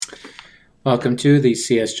Welcome to the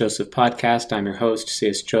C.S. Joseph podcast. I'm your host,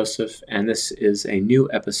 C.S. Joseph, and this is a new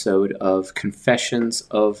episode of Confessions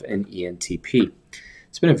of an ENTP.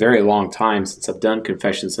 It's been a very long time since I've done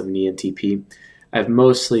Confessions of an ENTP. I've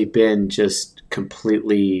mostly been just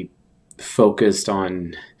completely focused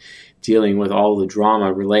on dealing with all the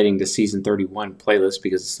drama relating to Season 31 playlist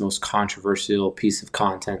because it's the most controversial piece of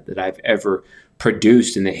content that I've ever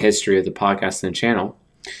produced in the history of the podcast and the channel.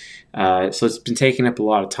 So it's been taking up a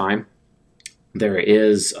lot of time. There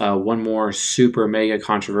is one more super mega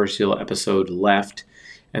controversial episode left,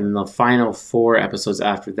 and then the final 4 episodes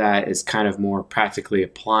after that is kind of more practically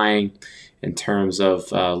applying in terms of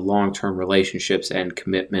long-term relationships and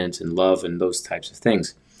commitment and love and those types of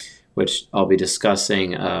things, which I'll be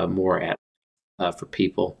discussing more at for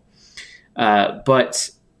people.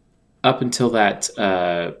 But up until that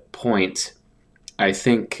point, I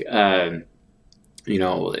think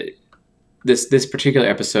this particular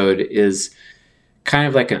episode is kind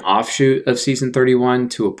of like an offshoot of Season 31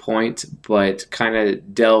 to a point, but kind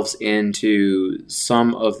of delves into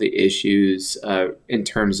some of the issues in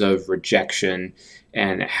terms of rejection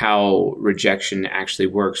and how rejection actually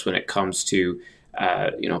works when it comes to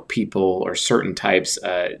people or certain types,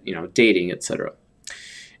 dating, etc.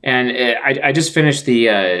 And I just finished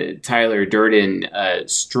the Tyler Durden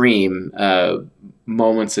stream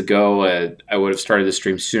moments ago. I would have started the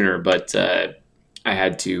stream sooner, but I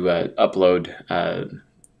had to upload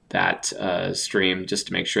that stream just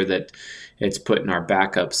to make sure that it's put in our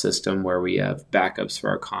backup system where we have backups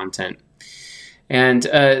for our content. And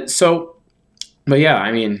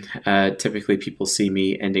typically people see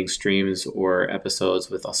me ending streams or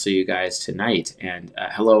episodes with, "I'll see you guys tonight," and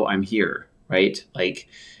hello, I'm here, right? Like,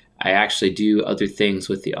 I actually do other things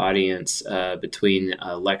with the audience between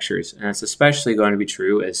lectures, and that's especially going to be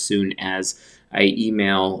true as soon as I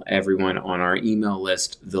email everyone on our email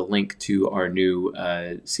list the link to our new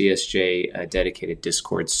CSJ dedicated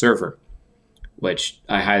Discord server, which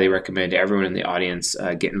I highly recommend everyone in the audience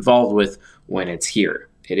get involved with when it's here.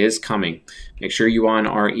 It is coming. Make sure you're on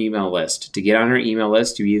our email list. To get on our email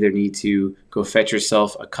list, you either need to go fetch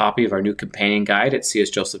yourself a copy of our new companion guide at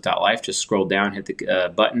csjoseph.life. Just scroll down, hit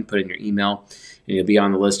the button, put in your email, and you'll be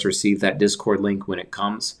on the list to receive that Discord link when it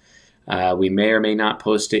comes. We may or may not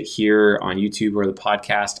post it here on YouTube or the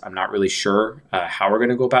podcast. I'm not really sure how we're going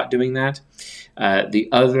to go about doing that. The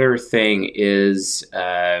other thing is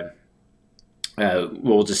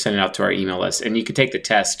we'll just send it out to our email list. And you can take the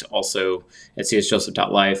test also at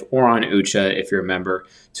csjoseph.life or on Ucha if you're a member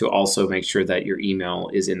to also make sure that your email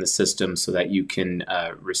is in the system so that you can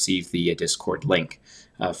receive the Discord link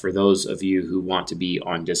for those of you who want to be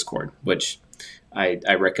on Discord, which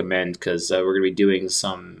I recommend because we're going to be doing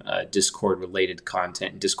some Discord-related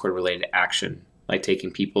content, Discord-related action, like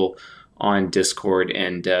taking people on Discord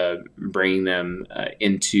and bringing them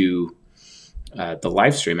into the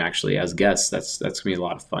live stream, actually, as guests. That's going to be a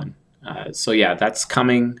lot of fun. That's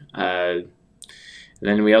coming.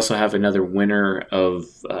 Then we also have another winner of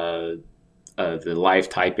the live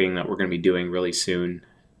typing that we're going to be doing really soon.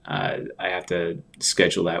 I have to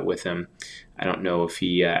schedule that with him. I don't know if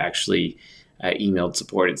he actually emailed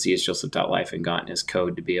support at csjoseph.life and gotten his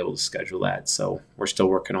code to be able to schedule that. So we're still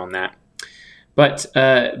working on that. But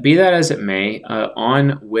be that as it may,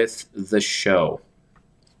 on with the show.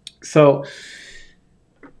 So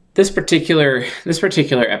this particular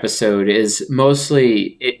episode is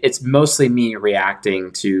mostly me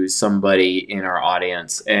reacting to somebody in our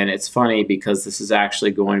audience, and it's funny because this is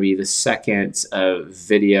actually going to be the second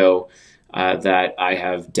video that I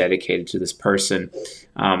have dedicated to this person,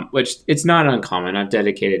 which it's not uncommon. I've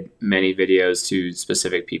dedicated many videos to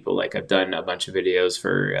specific people. Like I've done a bunch of videos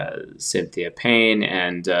for Cynthia Payne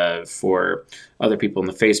and for other people in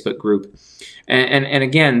the Facebook group. And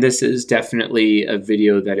again, this is definitely a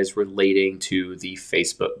video that is relating to the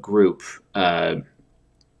Facebook group.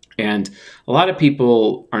 And a lot of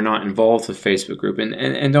people are not involved with Facebook group.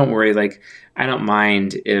 And don't worry, like, I don't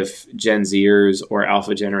mind if Gen Zers or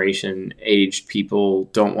Alpha Generation aged people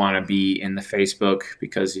don't want to be in the Facebook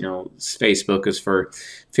because, Facebook is for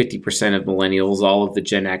 50% of millennials, all of the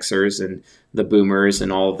Gen Xers and the boomers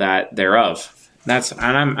and all of that thereof.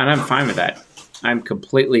 I'm fine with that. I'm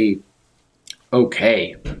completely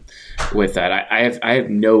okay with that. I have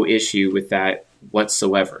no issue with that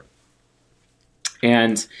whatsoever.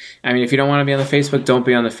 And I mean, if you don't want to be on the Facebook, don't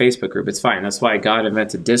be on the Facebook group. It's fine. That's why God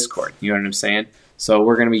invented Discord. You know what I'm saying? So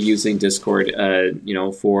we're going to be using Discord,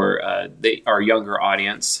 for our younger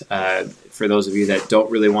audience. For those of you that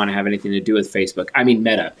don't really want to have anything to do with Facebook, I mean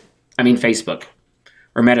Facebook,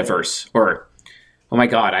 or Metaverse, or oh my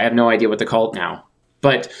God, I have no idea what to call it now.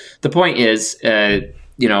 But the point is,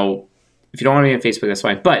 If you don't want to be on Facebook, that's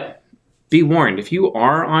fine. But be warned, if you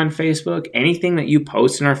are on Facebook, anything that you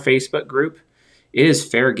post in our Facebook group, it is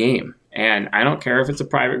fair game. And I don't care if it's a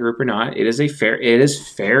private group or not. It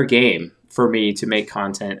is fair game for me to make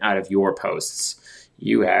content out of your posts.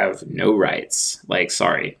 You have no rights. Like,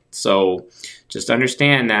 sorry. So just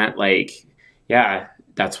understand that, like, yeah,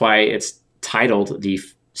 that's why it's titled the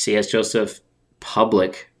C.S. Joseph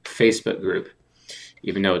Public Facebook group,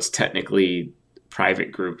 even though it's technically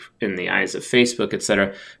private group in the eyes of Facebook,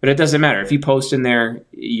 etc. But it doesn't matter. If you post in there,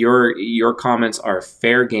 your comments are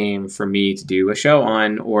fair game for me to do a show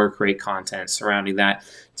on or create content surrounding that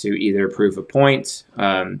to either prove a point,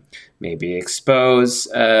 maybe expose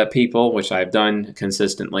people, which I've done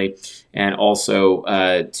consistently, and also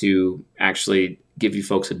to actually give you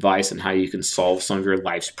folks advice on how you can solve some of your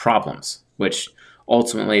life's problems, which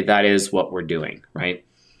ultimately that is what we're doing, right?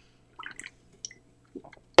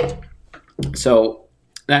 So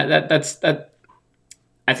that's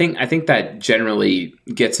I think that generally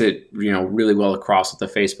gets it, really well across what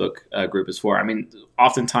the Facebook group is for. I mean,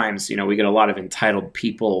 oftentimes, we get a lot of entitled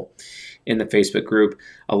people in the Facebook group,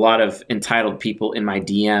 a lot of entitled people in my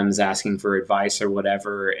DMs asking for advice or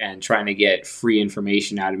whatever, and trying to get free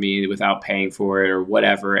information out of me without paying for it or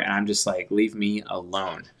whatever. And I'm just like, leave me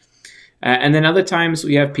alone. And then other times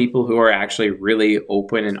we have people who are actually really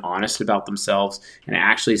open and honest about themselves and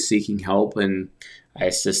actually seeking help, and I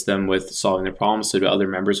assist them with solving their problems. So do other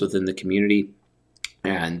members within the community.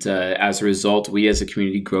 And as a result, we as a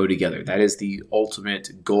community grow together. That is the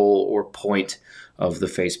ultimate goal or point of the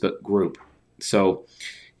Facebook group. So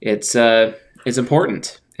it's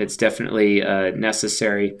important. It's definitely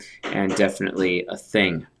necessary and definitely a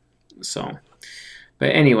thing. So, but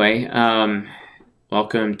anyway,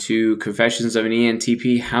 welcome to Confessions of an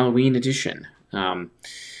ENTP Halloween edition.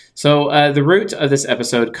 So the root of this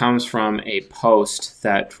episode comes from a post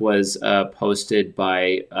that was posted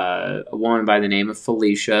by a woman by the name of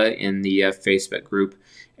Felicia in the Facebook group,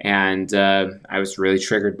 and I was really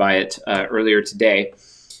triggered by it earlier today.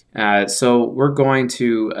 So we're going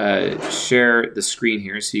to share the screen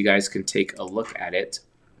here so you guys can take a look at it,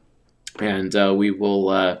 and we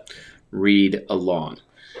will read along.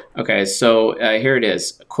 Okay, so here it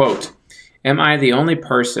is. Quote, "Am I the only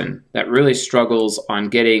person that really struggles on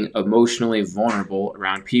getting emotionally vulnerable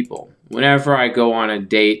around people? Whenever I go on a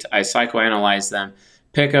date, I psychoanalyze them,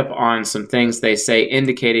 pick up on some things they say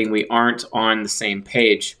indicating we aren't on the same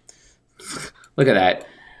page." Look at that.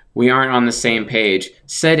 We aren't on the same page.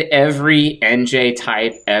 Said every NJ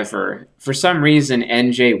type ever. For some reason,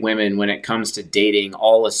 NJ women, when it comes to dating,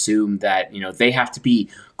 all assume that, they have to be,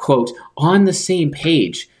 quote, on the same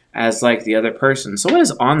page as like the other person. So what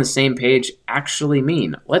does on the same page actually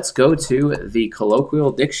mean? Let's go to the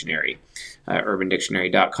colloquial dictionary,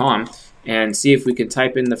 urbandictionary.com, and see if we can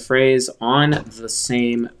type in the phrase on the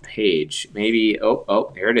same page. Maybe,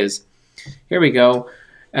 here it is. Here we go.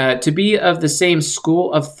 To be of the same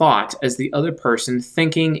school of thought as the other person,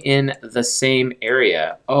 thinking in the same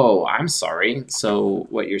area. Oh, I'm sorry. So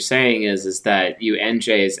what you're saying is that you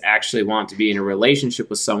NJs actually want to be in a relationship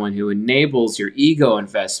with someone who enables your ego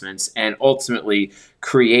investments and ultimately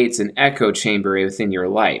creates an echo chamber within your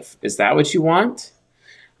life. Is that what you want?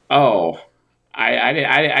 Oh, I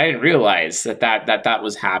didn't realize that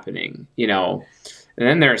was happening, And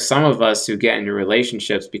then there are some of us who get into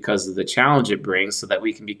relationships because of the challenge it brings so that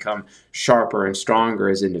we can become sharper and stronger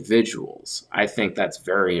as individuals. I think that's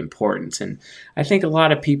very important. And I think a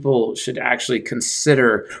lot of people should actually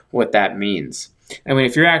consider what that means. I mean,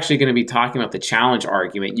 if you're actually going to be talking about the challenge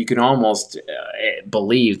argument, you can almost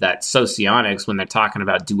believe that socionics, when they're talking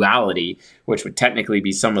about duality, which would technically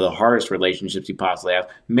be some of the hardest relationships you possibly have,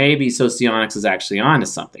 maybe socionics is actually onto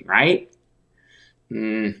something, right?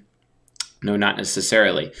 No, not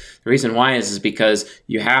necessarily. The reason why is because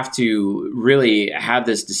you have to really have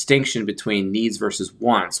this distinction between needs versus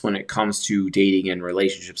wants when it comes to dating and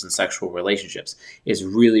relationships and sexual relationships. It's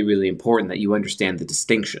really, really important that you understand the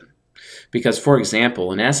distinction. Because, for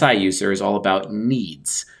example, an SI user is all about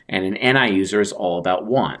needs, and an NI user is all about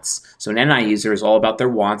wants. So an NI user is all about their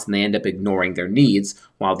wants, and they end up ignoring their needs,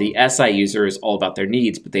 while the SI user is all about their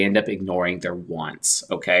needs, but they end up ignoring their wants,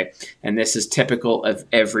 okay? And this is typical of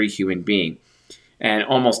every human being. And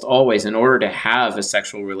almost always, in order to have a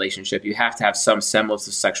sexual relationship, you have to have some semblance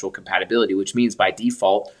of sexual compatibility, which means by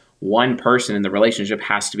default, one person in the relationship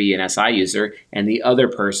has to be an SI user, and the other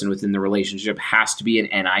person within the relationship has to be an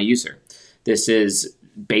NI user. This is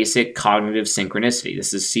basic cognitive synchronicity.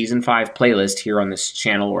 This is season 5 playlist here on this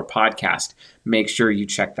channel or podcast. Make sure you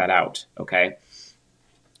check that out, okay?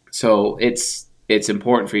 So it's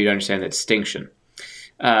important for you to understand the distinction.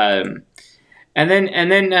 And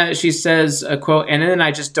then she says a quote, and then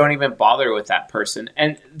I just don't even bother with that person.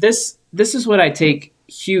 And this is what I take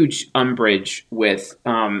huge umbrage with.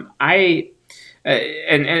 And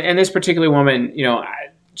this particular woman,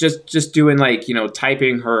 just doing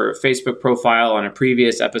typing her Facebook profile on a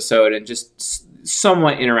previous episode and just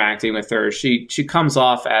somewhat interacting with her. She comes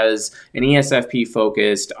off as an ESFP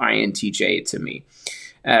focused INTJ to me.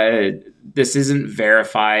 This isn't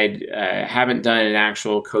verified. Haven't done an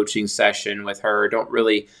actual coaching session with her. Don't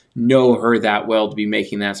really know her that well to be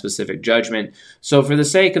making that specific judgment. So for the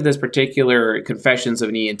sake of this particular Confessions of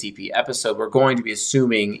an ENTP episode, we're going to be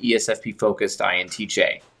assuming ESFP focused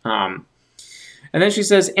INTJ. And then she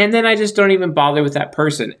says, and then I just don't even bother with that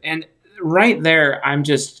person. And right there, I'm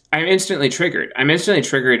instantly triggered. I'm instantly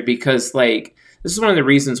triggered because this is one of the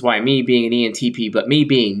reasons why me being an ENTP, but me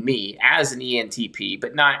being me as an ENTP,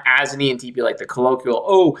 but not as an ENTP like the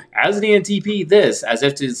colloquial, as an ENTP this, as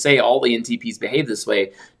if to say all ENTPs behave this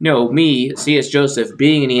way. No, me, C.S. Joseph,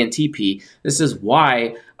 being an ENTP, this is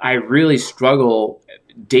why I really struggle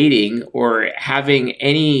dating or having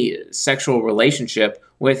any sexual relationship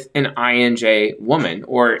with an INJ woman,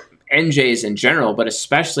 or NJs in general, but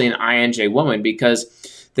especially an INJ woman,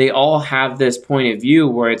 because they all have this point of view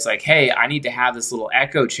where it's like, hey, I need to have this little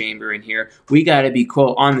echo chamber in here. We got to be,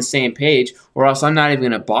 quote, on the same page, or else I'm not even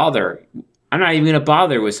going to bother. I'm not even going to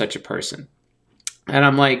bother with such a person. And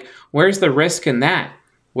I'm like, where's the risk in that?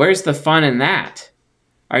 Where's the fun in that?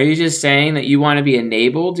 Are you just saying that you want to be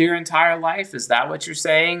enabled your entire life? Is that what you're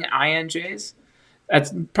saying, INJs?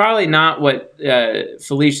 That's probably not what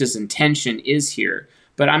Felicia's intention is here.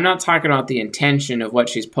 But I'm not talking about the intention of what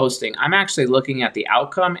she's posting. I'm actually looking at the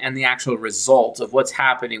outcome and the actual result of what's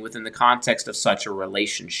happening within the context of such a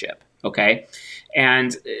relationship, okay?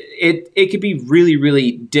 And it could be really,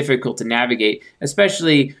 really difficult to navigate,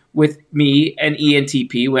 especially with me, an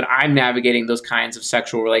ENTP, when I'm navigating those kinds of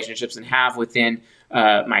sexual relationships and have within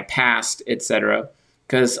my past, etc.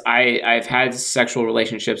 Because I've had sexual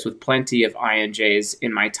relationships with plenty of INJs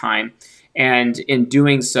in my time. And in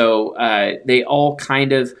doing so, they all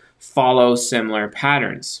kind of follow similar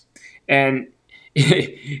patterns. And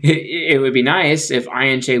it would be nice if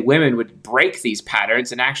INJ women would break these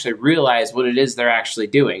patterns and actually realize what it is they're actually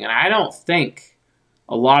doing. And I don't think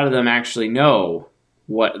a lot of them actually know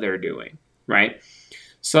what they're doing, right?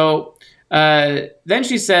 So then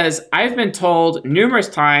she says, I've been told numerous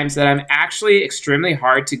times that I'm actually extremely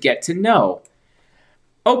hard to get to know.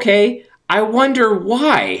 Okay, I wonder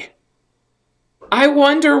why. I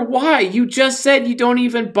wonder why. You just said you don't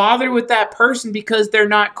even bother with that person because they're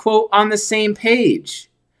not, quote, on the same page.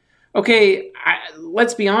 Okay,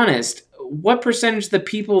 let's be honest. What percentage of the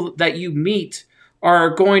people that you meet are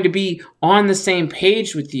going to be on the same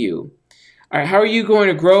page with you? All right, how are you going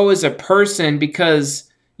to grow as a person because,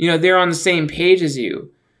 they're on the same page as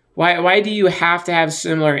you? Why do you have to have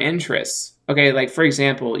similar interests? Okay, like, for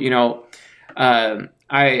example, I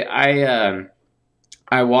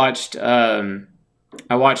watched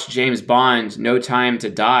James Bond, No Time to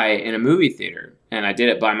Die, in a movie theater, and I did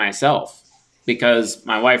it by myself because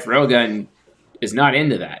my wife Rogan is not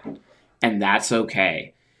into that, and that's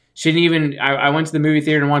okay. She didn't even. I went to the movie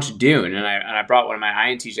theater and watched Dune, and I brought one of my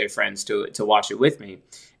INTJ friends to watch it with me.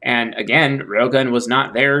 And again, Rogan was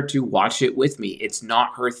not there to watch it with me. It's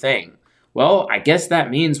not her thing. Well, I guess that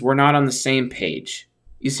means we're not on the same page.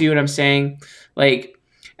 You see what I'm saying?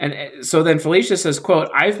 And so then Felicia says, quote,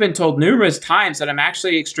 I've been told numerous times that I'm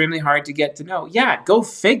actually extremely hard to get to know. Yeah, go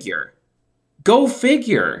figure. Go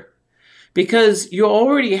figure. Because you're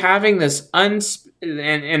already having this, and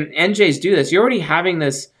NJs do this, you're already having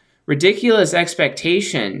this ridiculous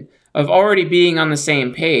expectation of already being on the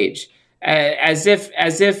same page. As if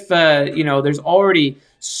there's already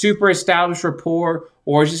super established rapport,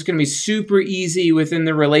 or it's just going to be super easy within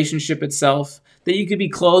the relationship itself, that you could be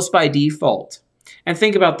close by default. And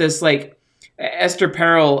think about this, like Esther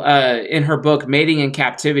Perel in her book, Mating in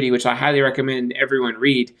Captivity, which I highly recommend everyone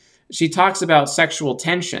read, she talks about sexual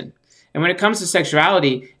tension. And when it comes to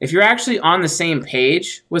sexuality, if you're actually on the same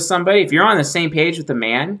page with somebody, if you're on the same page with a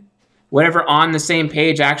man, whatever on the same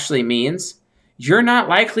page actually means, you're not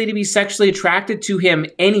likely to be sexually attracted to him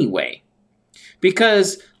anyway.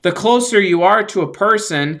 Because the closer you are to a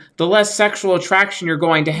person, the less sexual attraction you're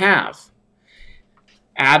going to have.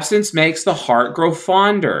 Absence makes the heart grow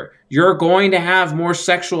fonder. You're going to have more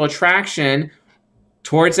sexual attraction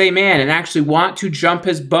towards a man and actually want to jump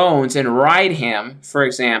his bones and ride him, for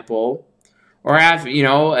example, or have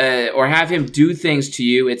him do things to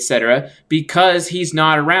you, etc., because he's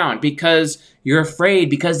not around, because you're afraid,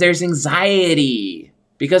 because there's anxiety,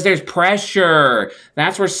 Because there's pressure.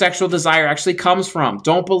 That's where sexual desire actually comes from.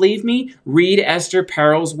 Don't believe me? Read Esther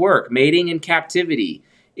Perel's work, Mating in Captivity.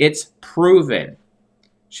 It's proven.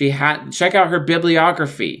 Check out her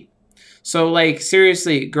bibliography. So, like,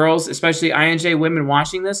 seriously, girls, especially INJ women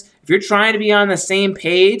watching this, if you're trying to be on the same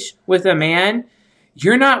page with a man,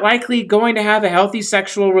 you're not likely going to have a healthy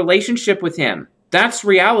sexual relationship with him. That's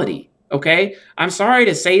reality, okay? I'm sorry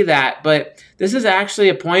to say that, but this is actually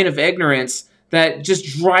a point of ignorance that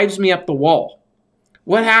just drives me up the wall.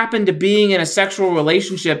 What happened to being in a sexual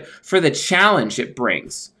relationship for the challenge it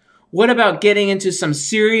brings? What about getting into some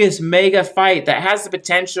serious mega fight that has the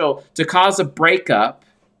potential to cause a breakup,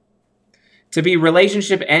 to be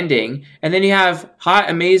relationship ending, and then you have hot,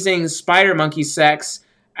 amazing spider monkey sex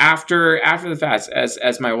after the fact,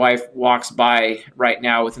 as my wife walks by right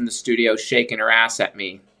now within the studio shaking her ass at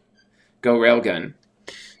me. Go Railgun.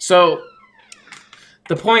 So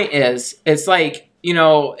the point is, it's like, you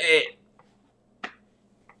know,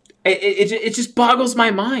 it just boggles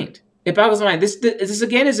my mind. It boggles my mind. This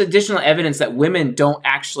again is additional evidence that women don't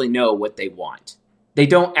actually know what they want. They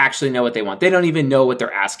don't actually know what they want. They don't even know what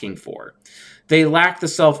they're asking for. They lack the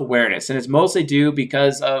self-awareness, and it's mostly due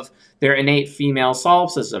because of their innate female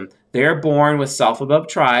solipsism. They're born with self above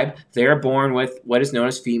tribe. They're born with what is known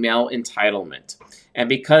as female entitlement. And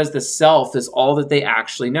because the self is all that they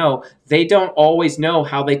actually know, they don't always know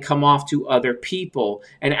how they come off to other people.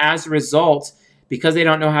 And as a result, because they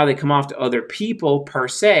don't know how they come off to other people per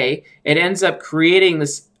se, it ends up creating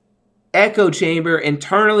this echo chamber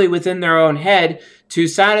internally within their own head to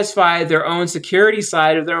satisfy their own security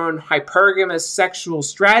side of their own hypergamous sexual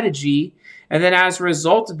strategy. And then as a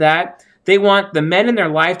result of that, they want the men in their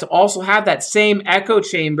life to also have that same echo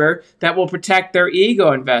chamber that will protect their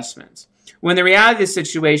ego investments. When the reality of the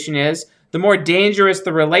situation is, the more dangerous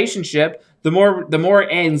the relationship, the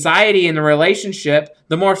more anxiety in the relationship,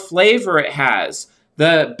 the more flavor it has,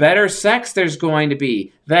 the better sex there's going to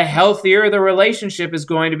be, the healthier the relationship is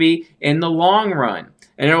going to be in the long run.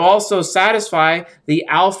 And it'll also satisfy the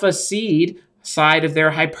alpha seed side of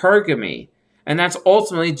their hypergamy. And that's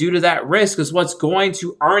ultimately due to that risk is what's going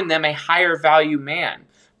to earn them a higher value man.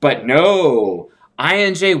 But no,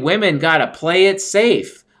 INJ women got to play it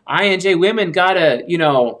safe. INJ women got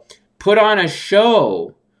to, put on a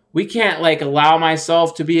show. We can't allow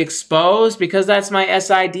myself to be exposed because that's my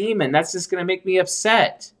SI demon. That's just going to make me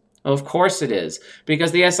upset. Well, of course it is.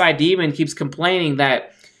 Because the SI demon keeps complaining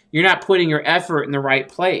that you're not putting your effort in the right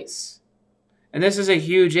place. And this is a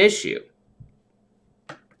huge issue.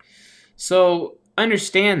 So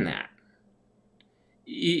understand that.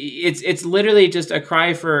 It's literally just a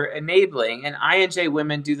cry for enabling. And INJ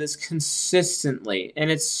women do this consistently.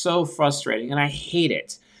 And it's so frustrating. And I hate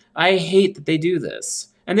it. I hate that they do this.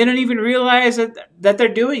 And they don't even realize that they're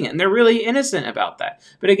doing it. And they're really innocent about that.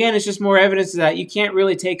 But again, it's just more evidence that you can't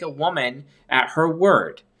really take a woman at her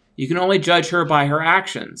word. You can only judge her by her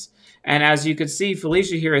actions. And as you can see,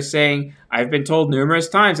 Felicia here is saying, I've been told numerous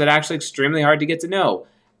times that actually extremely hard to get to know.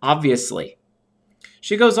 Obviously.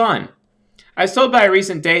 She goes on. I was told by a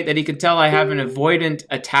recent date that he could tell I have an avoidant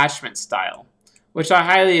attachment style, which I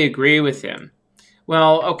highly agree with him.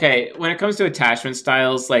 Well, okay, when it comes to attachment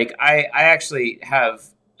styles, I actually have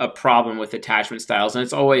a problem with attachment styles, and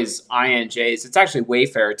it's always INJs. It's actually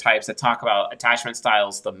Wayfarer types that talk about attachment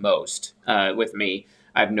styles the most with me,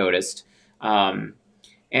 I've noticed. My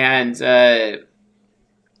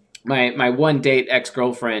one date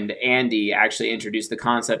ex-girlfriend, Andy, actually introduced the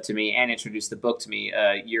concept to me and introduced the book to me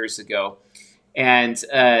years ago. And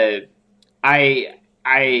I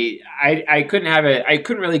couldn't have it. I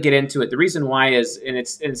couldn't really get into it. The reason why is, and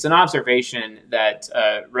it's an observation that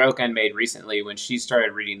Rokan made recently when she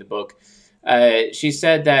started reading the book. She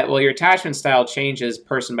said that, well, your attachment style changes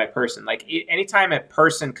person by person. Anytime a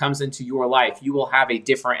person comes into your life, you will have a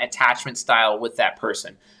different attachment style with that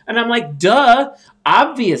person. And I'm like, duh,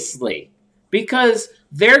 obviously, because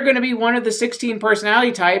they're going to be one of the 16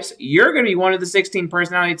 personality types. You're going to be one of the 16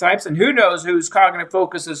 personality types. And who knows whose cognitive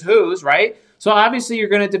focus is whose, right? So obviously you're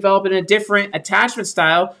going to develop a different attachment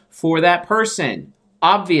style for that person,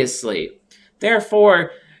 obviously.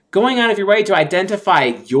 Therefore, going out of your way to identify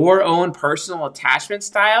your own personal attachment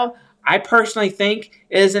style, I personally think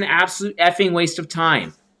is an absolute effing waste of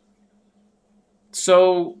time.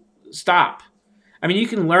 So stop. I mean, you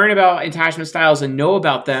can learn about attachment styles and know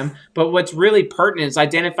about them, but what's really pertinent is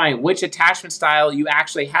identifying which attachment style you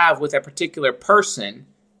actually have with a particular person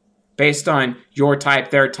based on your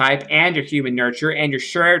type, their type, and your human nurture, and your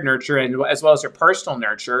shared nurture, and as well as your personal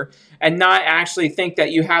nurture, and not actually think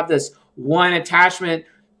that you have this one attachment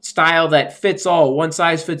style that fits all, one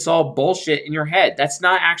size fits all bullshit in your head. That's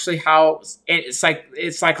not actually how it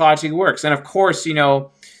psychologically works. And of course, the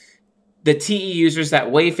TE users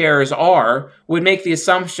that Wayfarers are would make the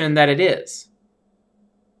assumption that it is.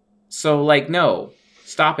 So, no,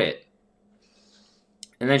 stop it.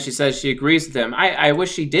 And then she says she agrees with him. I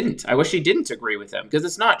wish she didn't. I wish she didn't agree with him because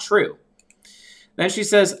it's not true. Then she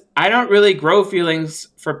says, I don't really grow feelings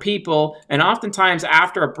for people. And oftentimes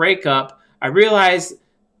after a breakup, I realize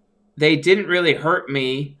they didn't really hurt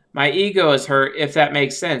me. My ego is hurt, if that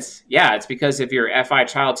makes sense. Yeah, it's because of your FI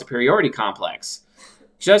child superiority complex.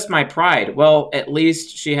 Just my pride. Well, at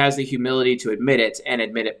least she has the humility to admit it and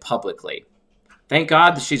admit it publicly. Thank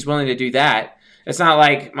God that she's willing to do that. It's not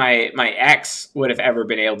like my ex would have ever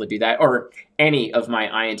been able to do that, or any of my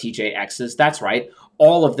INTJ exes. That's right.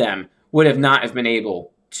 All of them would have not have been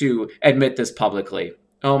able to admit this publicly.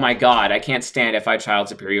 Oh my God, I can't stand FI child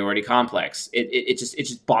superiority complex. It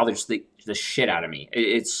just bothers the shit out of me.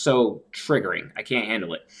 It's so triggering. I can't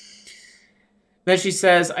handle it. Then she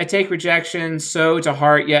says, I take rejection so to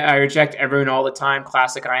heart, yet I reject everyone all the time.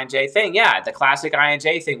 Classic INJ thing. Yeah, the classic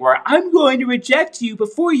INJ thing where I'm going to reject you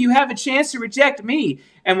before you have a chance to reject me.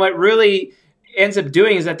 And what really ends up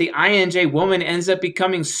doing is that the INJ woman ends up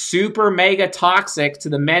becoming super mega toxic to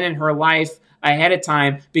the men in her life ahead of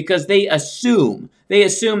time because they assume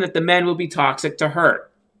that the men will be toxic to her.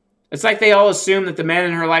 It's like they all assume that the men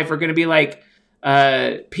in her life are going to be like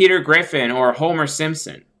Peter Griffin or Homer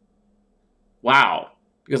Simpson. Wow,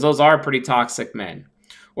 because those are pretty toxic men.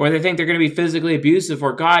 Or they think they're going to be physically abusive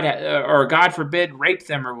or God forbid, rape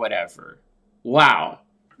them or whatever. Wow.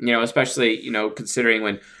 Especially, considering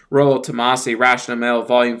when Rollo Tomassi, Rational Male,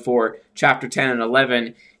 Volume 4, Chapter 10 and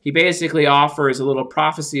 11, he basically offers a little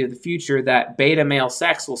prophecy of the future that beta male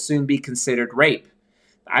sex will soon be considered rape.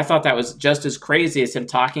 I thought that was just as crazy as him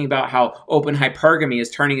talking about how open hypergamy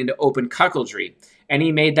is turning into open cuckoldry. And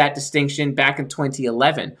he made that distinction back in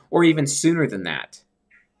 2011, or even sooner than that.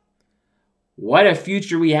 What a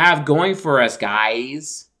future we have going for us,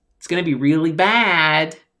 guys. It's going to be really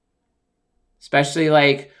bad. Especially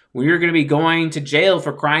when you're going to be going to jail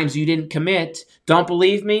for crimes you didn't commit. Don't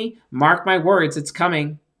believe me? Mark my words, it's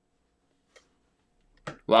coming.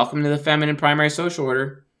 Welcome to the feminine primary social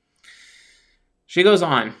order. She goes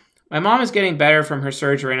on. My mom is getting better from her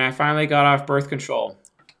surgery, and I finally got off birth control.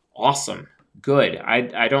 Awesome. Good.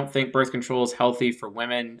 I don't think birth control is healthy for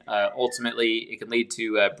women. Ultimately, it can lead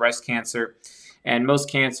to breast cancer. And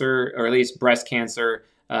most cancer, or at least breast cancer,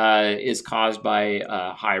 is caused by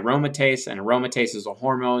high aromatase. And aromatase is a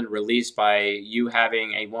hormone released by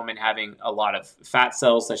a woman having a lot of fat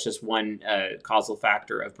cells. That's just one causal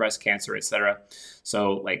factor of breast cancer, etc.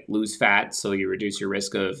 So lose fat so you reduce your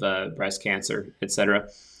risk of breast cancer, etc.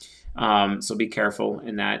 So be careful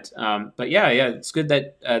in that. But yeah, it's good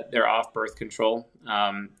that they're off birth control.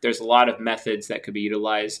 There's a lot of methods that could be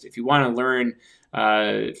utilized. If you want to learn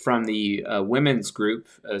from the women's group,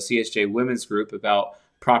 CSJ women's group, about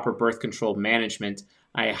proper birth control management,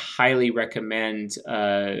 I highly recommend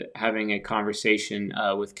having a conversation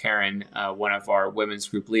with Karen, one of our women's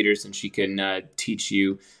group leaders, and she can teach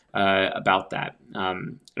you about that.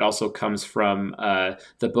 It also comes from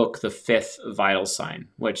the book, The Fifth Vital Sign,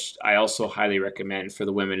 which I also highly recommend for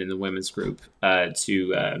the women in the women's group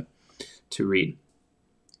to read.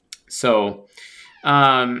 So,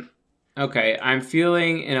 okay, I'm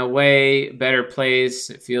feeling in a way better place.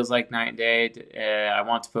 It feels like night and day. I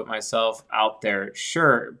want to put myself out there.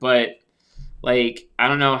 Sure, but I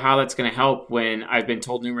don't know how that's going to help when I've been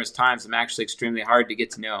told numerous times I'm actually extremely hard to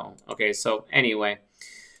get to know. Okay, so anyway.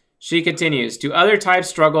 She continues, do other types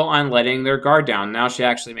struggle on letting their guard down? Now she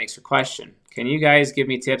actually makes her question. Can you guys give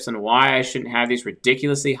me tips on why I shouldn't have these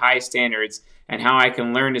ridiculously high standards and how I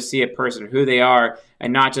can learn to see a person who they are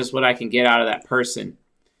and not just what I can get out of that person?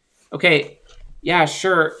 Okay, yeah,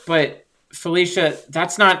 sure, but Felicia,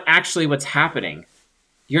 that's not actually what's happening.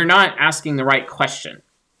 You're not asking the right question.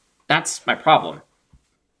 That's my problem.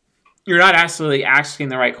 You're not actually asking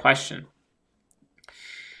the right question.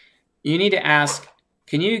 You need to ask,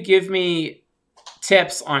 can you give me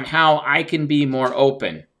tips on how I can be more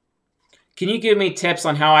open? Can you give me tips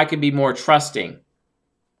on how I can be more trusting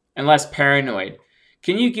and less paranoid?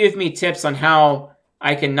 Can you give me tips on how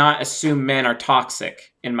I can not assume men are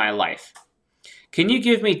toxic in my life? Can you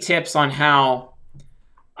give me tips on how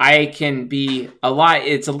I can be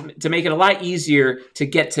to make it a lot easier to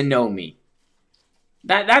get to know me?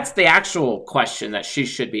 That's the actual question that she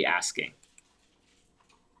should be asking.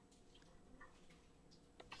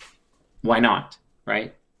 Why not,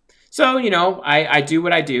 right? So, I do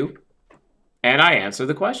what I do, and I answer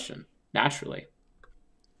the question, naturally.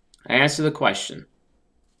 I answer the question.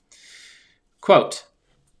 Quote,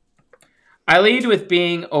 I lead with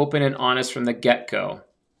being open and honest from the get-go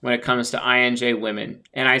when it comes to INJ women,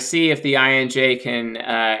 and I see if the INJ can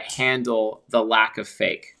handle the lack of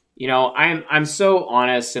fake. You know, I'm so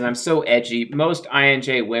honest and I'm so edgy. Most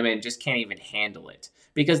INJ women just can't even handle it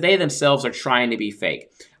because they themselves are trying to be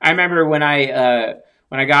fake. I remember when I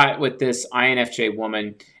got with this INFJ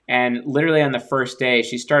woman, and literally on the first day,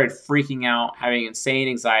 she started freaking out, having insane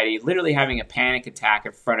anxiety, literally having a panic attack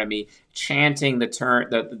in front of me, chanting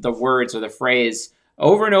the words or the phrase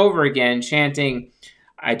over and over again, chanting,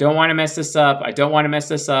 I don't want to mess this up. I don't want to mess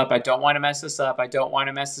this up. I don't want to mess this up. I don't want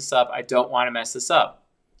to mess this up. I don't want to mess this up.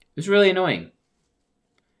 It was really annoying.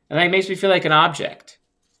 And that makes me feel like an object.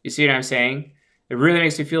 You see what I'm saying? It really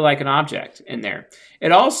makes me feel like an object in there.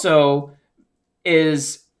 It also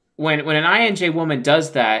is when an INJ woman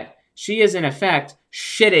does that, she is in effect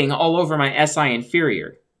shitting all over my SI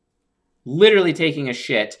inferior. Literally taking a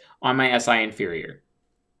shit on my SI inferior.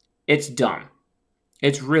 It's dumb.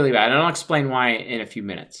 It's really bad. And I'll explain why in a few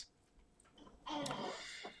minutes.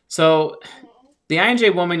 So the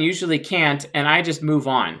INJ woman usually can't, and I just move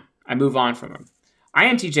on. I move on from them.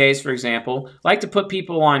 INTJs, for example, like to put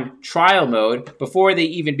people on trial mode before they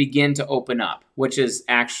even begin to open up, which is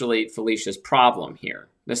actually Felicia's problem here.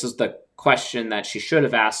 This is the question that she should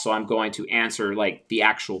have asked, so I'm going to answer like the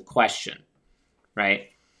actual question, right?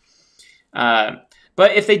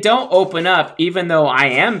 But if they don't open up, even though I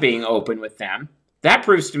am being open with them, that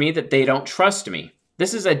proves to me that they don't trust me.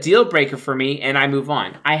 This is a deal breaker for me, and I move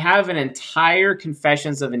on. I have an entire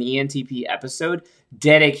Confessions of an ENTP episode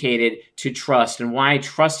dedicated to trust and why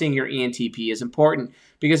trusting your ENTP is important.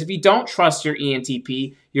 Because if you don't trust your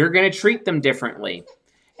ENTP, you're going to treat them differently.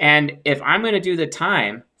 And if I'm going to do the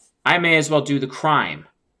time, I may as well do the crime.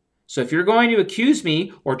 So if you're going to accuse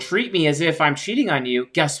me or treat me as if I'm cheating on you,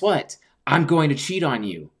 guess what? I'm going to cheat on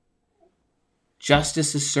you.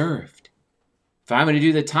 Justice is served. If I'm going to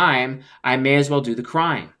do the time, I may as well do the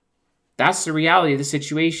crime. That's the reality of the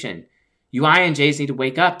situation. You INJs need to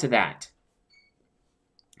wake up to that.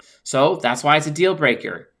 So that's why it's a deal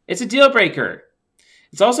breaker. It's a deal breaker.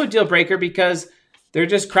 It's also a deal breaker because they're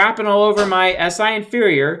just crapping all over my SI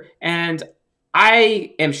inferior, and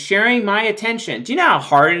I am sharing my attention. Do you know how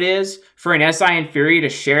hard it is for an SI inferior to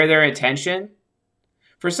share their attention?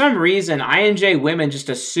 For some reason, INJ women just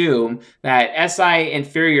assume that SI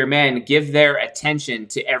inferior men give their attention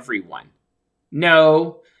to everyone.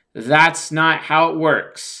 No, that's not how it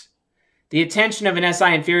works. The attention of an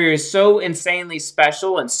SI inferior is so insanely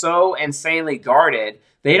special and so insanely guarded,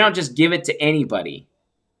 they don't just give it to anybody.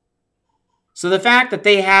 So the fact that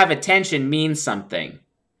they have attention means something.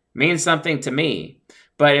 Means something to me.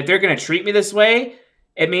 But if they're going to treat me this way,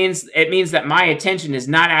 it means that my attention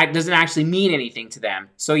doesn't actually mean anything to them.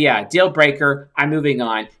 So yeah, deal breaker, I'm moving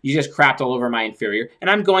on. You just crapped all over my inferior, and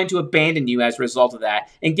I'm going to abandon you as a result of that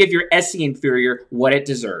and give your SE inferior what it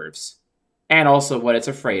deserves. And also what it's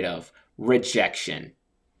afraid of. Rejection.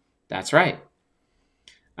 That's right.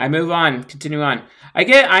 I move on, continue on. I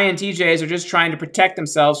get INTJs are just trying to protect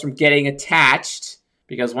themselves from getting attached,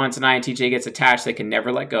 because once an INTJ gets attached, they can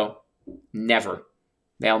never let go. Never.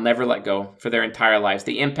 They'll never let go for their entire lives.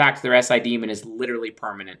 The impact of their SI demon is literally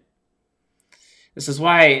permanent. This is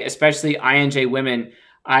why, especially INJ women,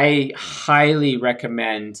 I highly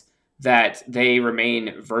recommend that they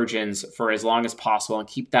remain virgins for as long as possible and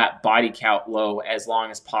keep that body count low as long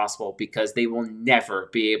as possible, because they will never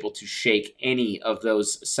be able to shake any of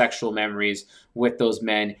those sexual memories with those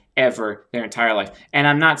men ever their entire life. And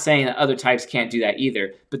I'm not saying that other types can't do that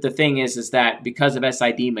either, but the thing is that because of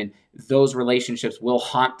SI demon, those relationships will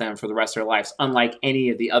haunt them for the rest of their lives, unlike any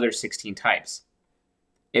of the other 16 types.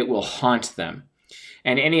 It will haunt them.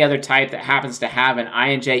 And any other type that happens to have an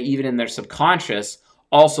INJ, even in their subconscious,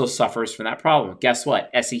 also suffers from that problem. Guess what?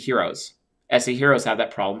 SE heroes. SE heroes have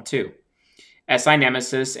that problem too. SI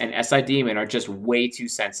nemesis and SI demon are just way too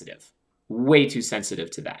sensitive. Way too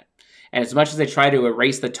sensitive to that. And as much as they try to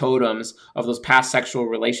erase the totems of those past sexual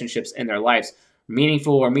relationships in their lives,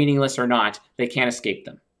 meaningful or meaningless or not, they can't escape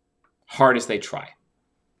them. Hard as they try.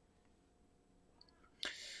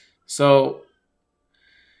 So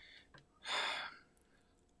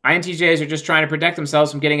INTJs are just trying to protect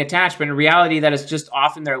themselves from getting attached, but in reality, that is just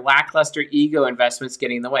often their lackluster ego investments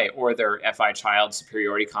getting in the way, or their FI child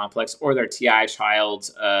superiority complex, or their TI child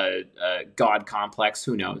God complex,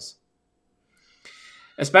 who knows.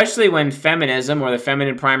 Especially when feminism, or the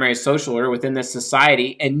feminine primary social order within this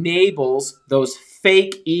society, enables those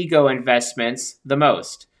fake ego investments the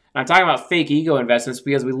most. And I'm talking about fake ego investments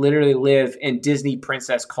because we literally live in Disney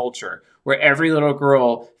princess culture, where every little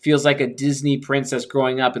girl feels like a Disney princess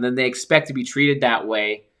growing up, and then they expect to be treated that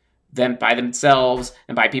way them by themselves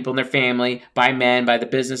and by people in their family, by men, by the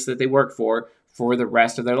business that they work for the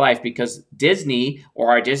rest of their life, because Disney or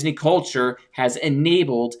our Disney culture has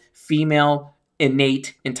enabled female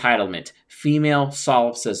innate entitlement, female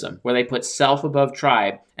solipsism, where they put self above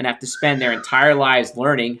tribe and have to spend their entire lives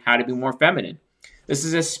learning how to be more feminine. This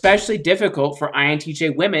is especially difficult for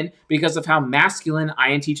INTJ women because of how masculine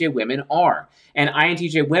INTJ women are. And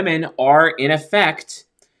INTJ women are, in effect,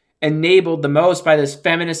 enabled the most by this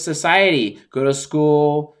feminist society. Go to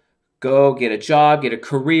school, go get a job, get a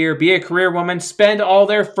career, be a career woman, spend all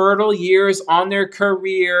their fertile years on their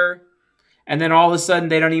career, and then all of a sudden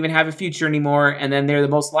they don't even have a future anymore, and then they're the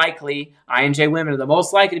most likely, INJ women are the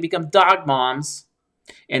most likely to become dog moms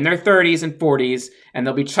in their 30s and 40s, and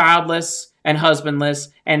they'll be childless and husbandless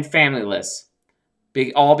and familyless,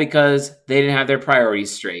 all because they didn't have their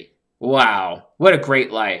priorities straight. Wow, what a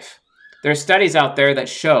great life. There are studies out there that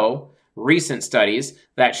show, recent studies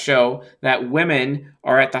that show that women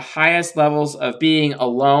are at the highest levels of being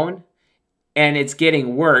alone, and it's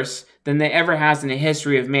getting worse than they ever has in the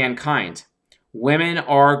history of mankind. Women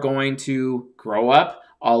are going to grow up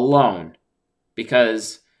alone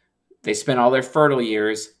because they spend all their fertile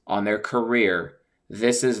years on their career.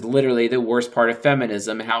 This is literally the worst part of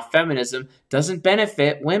feminism, and how feminism doesn't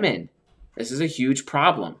benefit women. This is a huge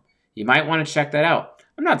problem. You might want to check that out.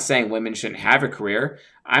 I'm not saying women shouldn't have a career.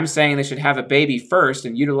 I'm saying they should have a baby first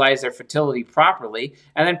and utilize their fertility properly,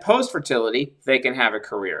 and then post-fertility, they can have a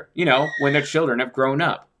career, when their children have grown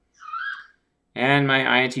up. And my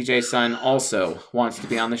INTJ son also wants to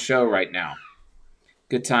be on the show right now.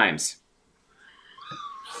 Good times.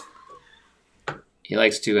 He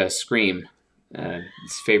likes to scream. It's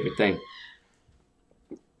his favorite thing.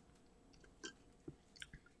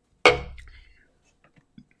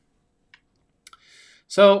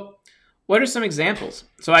 So, what are some examples?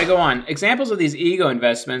 So I go on. Examples of these ego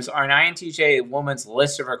investments are an INTJ woman's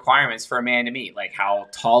list of requirements for a man to meet, like how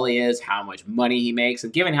tall he is, how much money he makes,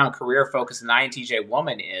 and given how career-focused an INTJ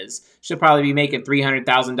woman is, she'll probably be making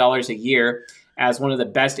 $300,000 a year as one of the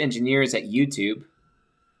best engineers at YouTube.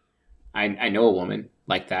 I know a woman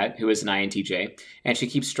like that who is an INTJ, and she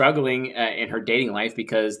keeps struggling in her dating life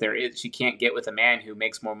because she can't get with a man who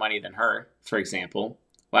makes more money than her, for example.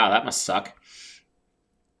 Wow, that must suck.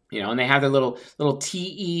 And they have their little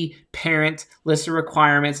TE parent list of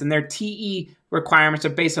requirements, and their TE requirements are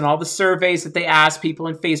based on all the surveys that they ask people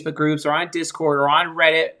in Facebook groups or on Discord or on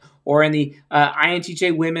Reddit or in the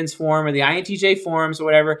INTJ women's forum or the INTJ forums or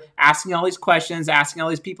whatever, asking all these questions, asking all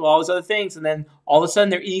these people all these other things, and then all of a sudden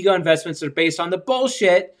their ego investments are based on the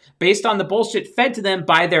bullshit fed to them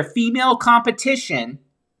by their female competition.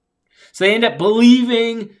 So they end up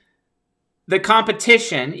believing the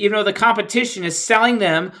competition, even though the competition is selling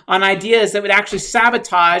them on ideas that would actually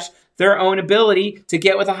sabotage their own ability to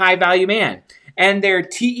get with a high-value man. And their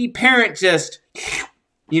TE parent just,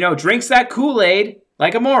 drinks that Kool-Aid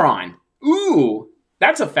like a moron. Ooh,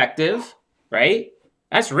 that's effective, right?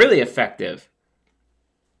 That's really effective.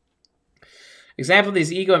 Example of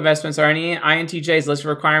these ego investments are any INTJ's list of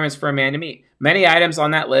requirements for a man to meet. Many items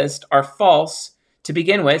on that list are false to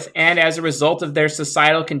begin with, and as a result of their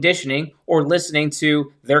societal conditioning or listening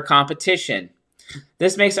to their competition.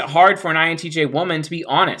 This makes it hard for an INTJ woman to be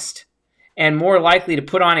honest and more likely to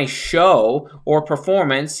put on a show or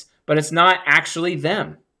performance, but it's not actually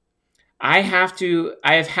them. I have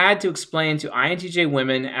had to explain to INTJ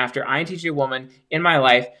women after INTJ woman in my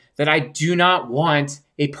life that I do not want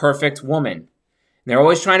a perfect woman. They're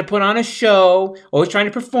always trying to put on a show, always trying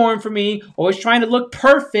to perform for me, always trying to look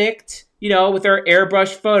perfect, with their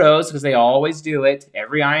airbrush photos, because they always do it.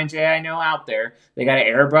 Every INJ I know out there, they got to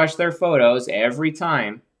airbrush their photos every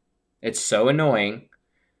time. It's so annoying,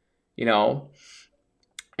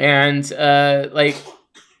 And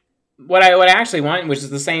what I actually want, which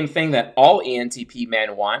is the same thing that all ENTP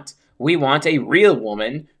men want, we want a real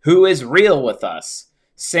woman who is real with us,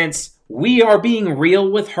 since we are being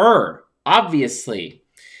real with her, obviously.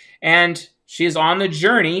 And she is on the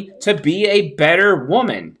journey to be a better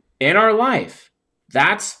woman in our life.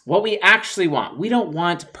 That's what we actually want. We don't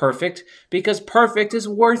want perfect, because perfect is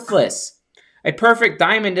worthless. A perfect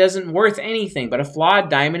diamond isn't worth anything, but a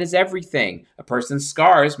flawed diamond is everything. A person's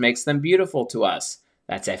scars makes them beautiful to us.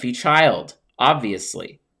 That's Effie Child,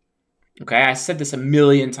 obviously. Okay, I said this a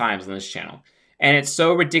million times on this channel, and it's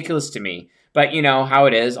so ridiculous to me. But you know how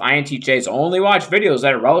it is. INTJs only watch videos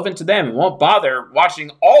that are relevant to them and won't bother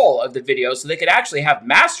watching all of the videos so they could actually have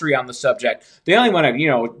mastery on the subject. They only want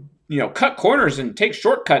to, cut corners and take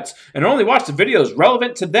shortcuts and only watch the videos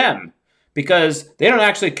relevant to them because they don't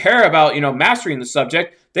actually care about, mastering the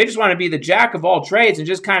subject. They just want to be the jack of all trades and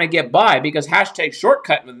just kind of get by because hashtag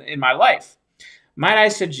shortcut in my life. Might I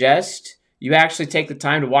suggest you actually take the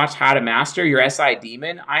time to watch How to Master Your SI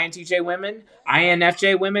Demon, INTJ women,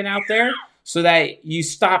 INFJ women out there, so that you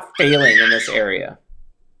stop failing in this area.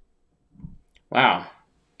 Wow.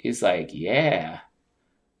 He's like, yeah.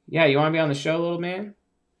 Yeah, you want to be on the show, little man?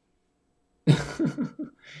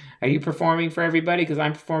 Are you performing for everybody because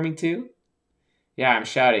I'm performing too? Yeah, I'm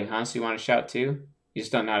shouting, huh? So you want to shout too? You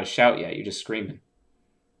just don't know how to shout yet. You're just screaming.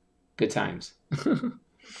 Good times.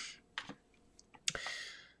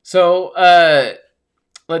 So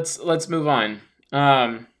let's move on.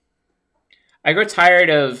 I grow tired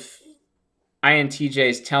of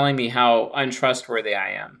INTJs telling me how untrustworthy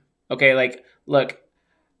I am. Okay, like, look,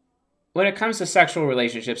 when it comes to sexual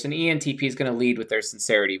relationships, an ENTP is going to lead with their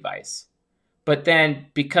sincerity vice. But then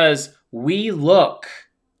because we look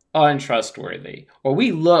untrustworthy, or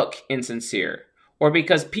we look insincere, or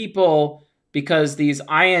because these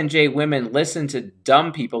INJ women listen to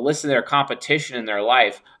dumb people, listen to their competition in their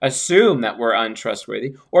life, assume that we're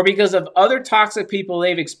untrustworthy, or because of other toxic people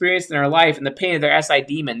they've experienced in their life and the pain of their SI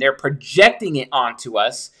demon, they're projecting it onto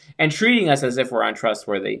us and treating us as if we're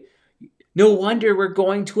untrustworthy. No wonder we're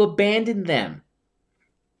going to abandon them.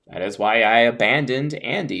 That is why I abandoned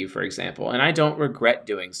Andy, for example, and I don't regret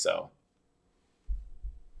doing so.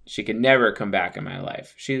 She can never come back in my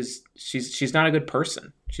life. She's not a good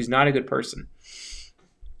person. She's not a good person.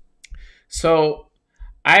 So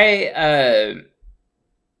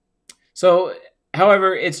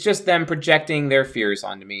however, it's just them projecting their fears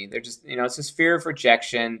onto me. They're just, it's this fear of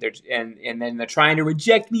rejection. And then they're trying to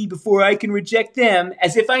reject me before I can reject them,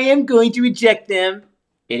 as if I am going to reject them.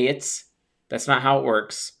 Idiots. That's not how it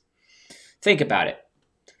works. Think about it.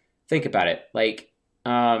 Like,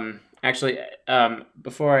 actually,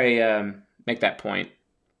 before I make that point,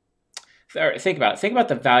 think about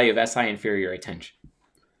the value of SI inferior attention.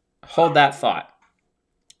 Hold that thought.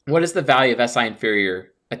 What is the value of SI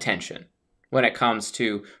inferior attention when it comes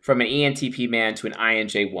to from an ENTP man to an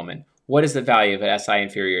INJ woman? What is the value of an SI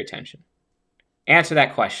inferior attention? Answer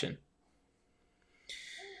that question.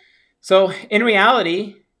 So in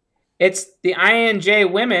reality, it's the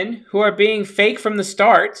INJ women who are being fake from the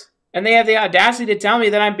start, and they have the audacity to tell me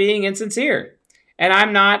that I'm being insincere. And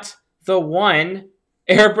I'm not the one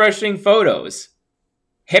airbrushing photos.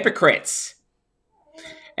 Hypocrites.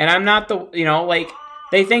 And I'm not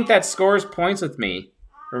they think that scores points with me.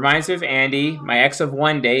 Reminds me of Andy, my ex of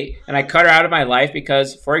one date, and I cut her out of my life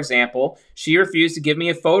because, for example, she refused to give me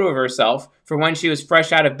a photo of herself for when she was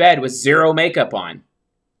fresh out of bed with zero makeup on.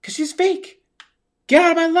 Because she's fake. Get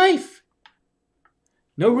out of my life.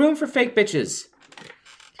 No room for fake bitches.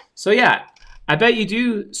 So yeah, I bet you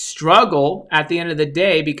do struggle at the end of the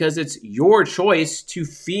day because it's your choice to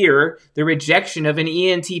fear the rejection of an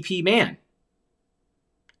ENTP man.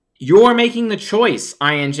 You're making the choice,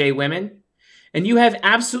 INJ women, and you have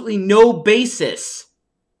absolutely no basis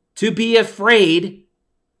to be afraid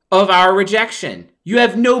of our rejection. You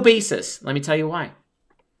have no basis. Let me tell you why.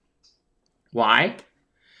 Why?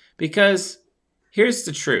 Because here's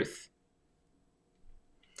the truth.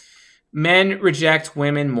 Men reject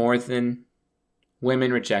women more than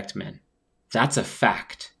women reject men. That's a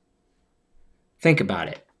fact. Think about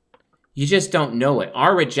it. You just don't know it.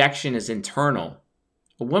 Our rejection is internal.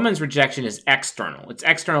 A woman's rejection is external. It's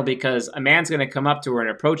external because a man's going to come up to her and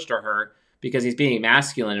approach to her because he's being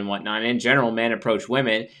masculine and whatnot. In general, men approach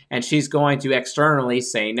women, and she's going to externally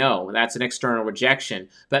say no. That's an external rejection.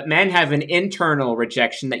 But men have an internal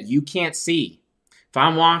rejection that you can't see. If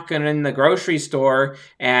I'm walking in the grocery store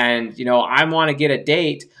and, I want to get a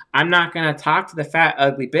date, I'm not going to talk to the fat,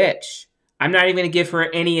 ugly bitch. I'm not even going to give her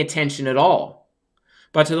any attention at all.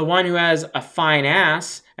 But to the one who has a fine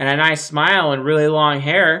ass and a nice smile and really long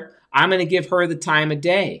hair, I'm going to give her the time of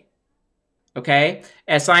day. Okay?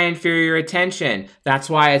 SI inferior attention. That's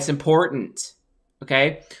why it's important.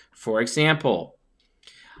 Okay? For example,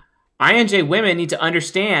 INJ women need to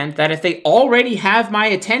understand that if they already have my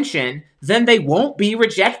attention, then they won't be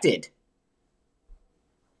rejected.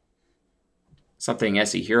 Something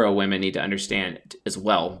SE hero women need to understand as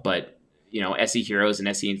well, but SE heroes and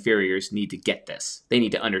SE inferiors need to get this. They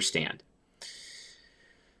need to understand.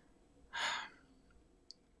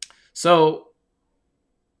 So,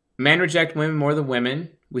 men reject women more than women.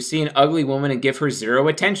 We see an ugly woman and give her zero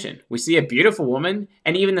attention. We see a beautiful woman,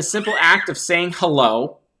 and even the simple act of saying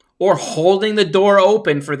hello or holding the door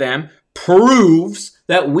open for them proves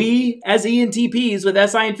that we, as ENTPs with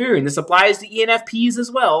SI inferior, and this applies to ENFPs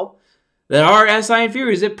as well, that our SI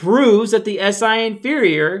inferiors, it proves that the SI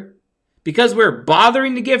inferior, because we're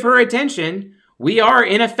bothering to give her attention, We are,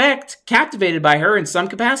 in effect, captivated by her in some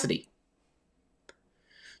capacity.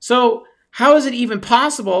 So how is it even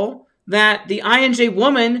possible that the INJ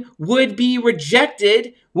woman would be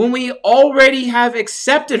rejected when we already have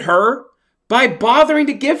accepted her by bothering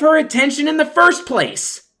to give her attention in the first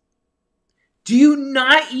place? Do you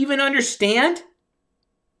not even understand?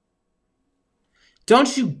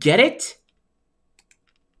 Don't you get it?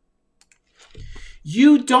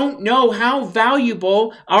 You don't know how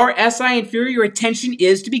valuable our SI inferior attention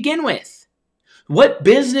is to begin with. What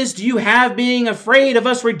business do you have being afraid of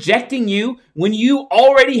us rejecting you when you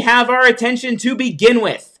already have our attention to begin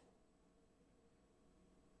with?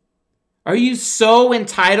 Are you so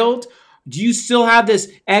entitled? Do you still have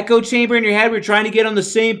this echo chamber in your head where you're trying to get on the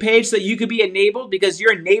same page so that you could be enabled because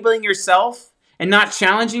you're enabling yourself and not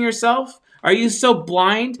challenging yourself? Are you so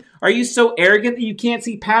blind? Are you so arrogant that you can't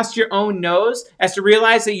see past your own nose as to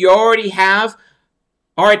realize that you already have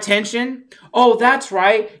our attention? Oh, that's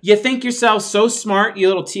right. You think yourself so smart, you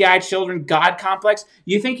little TI children, God complex.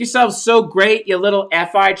 You think yourself so great, you little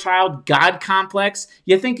FI child, God complex.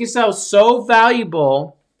 You think yourself so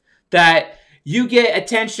valuable that you get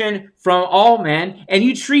attention from all men and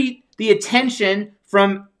you treat the attention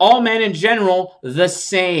from all men in general the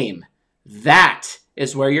same. That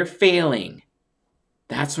is where you're failing.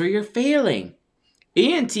 That's where you're failing.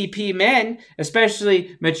 ENTP men,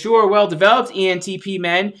 especially mature, well-developed ENTP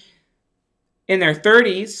men in their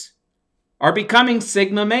 30s, are becoming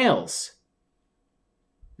Sigma males.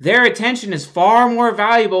 Their attention is far more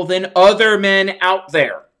valuable than other men out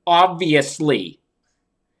there, obviously.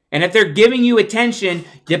 And if they're giving you attention,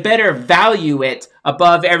 you better value it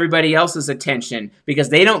above everybody else's attention because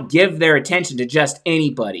they don't give their attention to just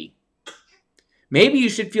anybody. Maybe you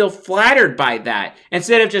should feel flattered by that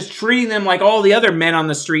instead of just treating them like all the other men on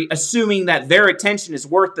the street, assuming that their attention is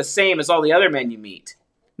worth the same as all the other men you meet.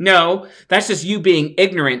 No, that's just you being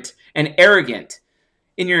ignorant and arrogant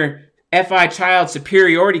in your FI child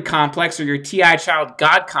superiority complex or your TI child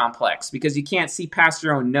God complex because you can't see past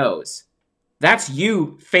your own nose. That's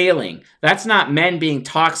you failing. That's not men being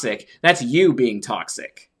toxic. That's you being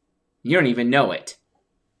toxic. You don't even know it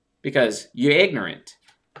because you're ignorant.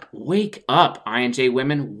 Wake up, INJ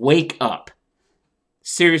women. Wake up.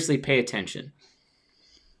 Seriously, pay attention.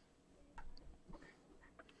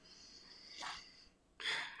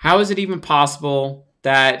 How is it even possible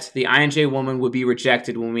that the INJ woman would be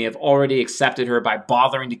rejected when we have already accepted her by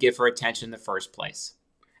bothering to give her attention in the first place?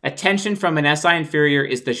 Attention from an SI inferior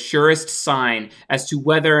is the surest sign as to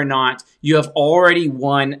whether or not you have already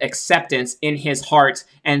won acceptance in his heart,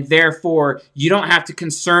 and therefore you don't have to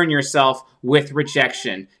concern yourself with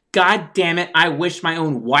rejection. God damn it, I wish my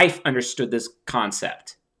own wife understood this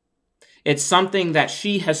concept. It's something that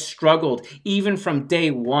she has struggled even from day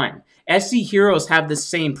one. SE heroes have the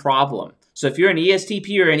same problem. So if you're an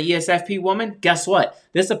ESTP or an ESFP woman, guess what?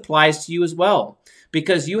 This applies to you as well.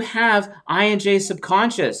 Because you have INJ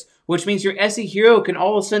subconscious, which means your SE hero can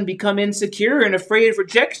all of a sudden become insecure and afraid of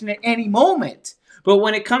rejection at any moment. But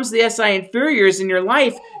when it comes to the SI inferiors in your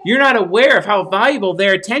life, you're not aware of how valuable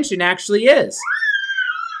their attention actually is.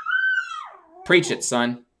 Preach it,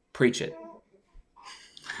 son. Preach it.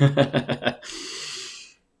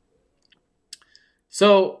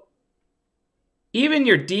 So, even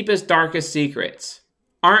your deepest, darkest secrets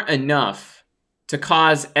aren't enough to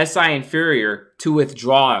cause SI inferior to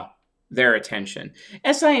withdraw their attention.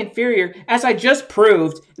 SI inferior, as I just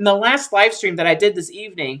proved in the last live stream that I did this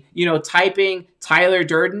evening, typing Tyler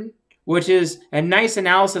Durden, which is a nice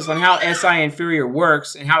analysis on how SI inferior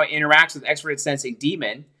works and how it interacts with extroverted sensing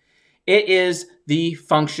demon. It is the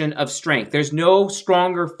function of strength. There's no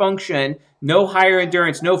stronger function, no higher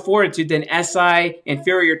endurance, no fortitude than SI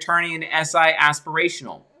inferior turning into SI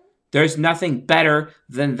aspirational. There's nothing better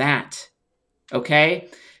than that. Okay?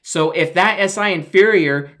 So if that SI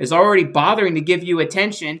inferior is already bothering to give you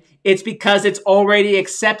attention, it's because it's already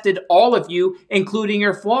accepted all of you, including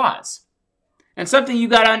your flaws. And something you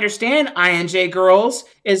got to understand, INJ girls,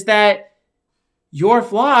 is that your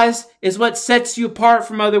flaws is what sets you apart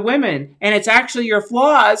from other women. And it's actually your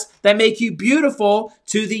flaws that make you beautiful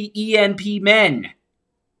to the ENP men.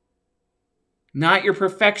 Not your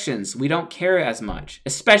perfections. We don't care as much,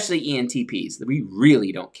 especially ENTPs. We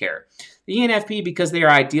really don't care. The ENFP, because they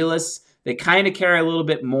are idealists, they kind of care a little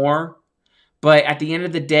bit more. But at the end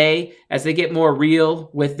of the day, as they get more real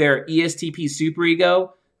with their ESTP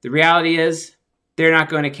superego, the reality is they're not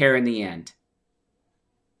going to care in the end.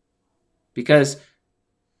 Because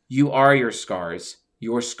you are your scars.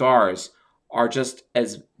 Your scars are just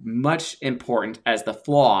as much important as the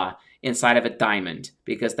flaw inside of a diamond,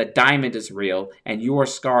 because the diamond is real and your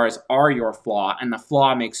scars are your flaw, and the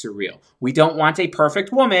flaw makes you real. We don't want a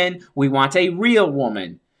perfect woman. We want a real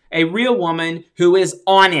woman. A real woman who is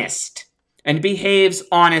honest and behaves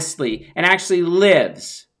honestly and actually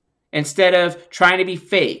lives instead of trying to be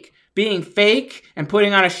fake. Being fake and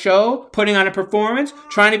putting on a show, putting on a performance,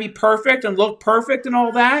 trying to be perfect and look perfect and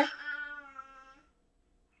all that.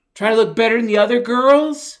 Trying to look better than the other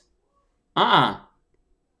girls.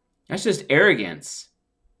 That's just arrogance.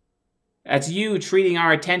 That's you treating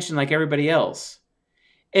our attention like everybody else.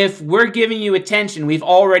 If we're giving you attention, we've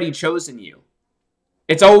already chosen you.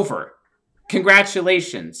 It's over.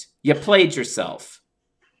 Congratulations. You played yourself.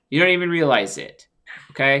 You don't even realize it.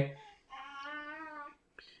 Okay?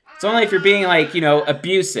 It's only if you're being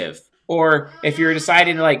abusive, or if you're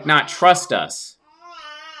deciding to not trust us,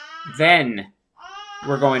 then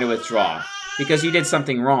we're going to withdraw because you did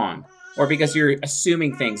something wrong, or because you're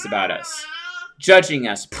assuming things about us, judging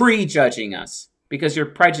us, prejudging us, because you're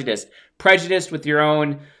prejudiced with your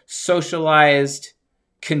own socialized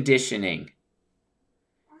conditioning.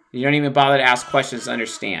 You don't even bother to ask questions to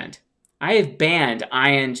understand. I have banned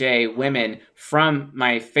INJ women from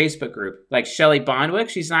my Facebook group. Like Shelly Bondwick,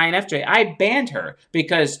 she's an INFJ. I banned her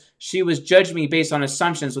because she was judging me based on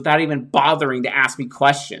assumptions without even bothering to ask me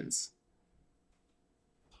questions.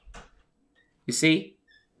 You see?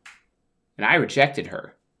 And I rejected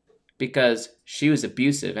her because she was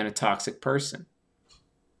abusive and a toxic person.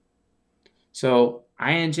 So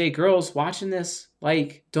INJ girls watching this,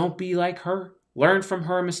 don't be like her. Learn from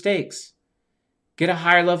her mistakes. Get a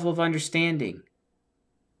higher level of understanding.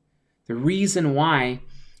 The reason why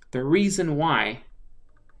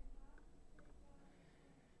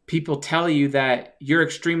people tell you that you're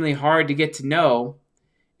extremely hard to get to know,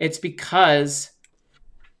 it's because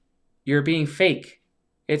you're being fake.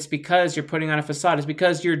 It's because you're putting on a facade. It's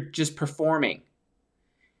because you're just performing.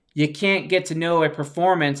 You can't get to know a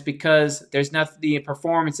performance because the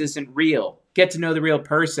performance isn't real. Get to know the real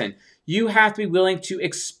person. You have to be willing to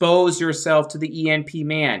expose yourself to the ENP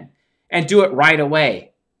man and do it right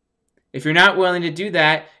away. If you're not willing to do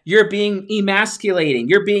that, you're being emasculating.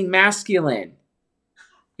 You're being masculine.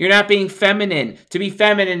 You're not being feminine. To be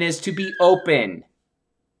feminine is to be open.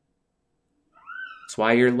 That's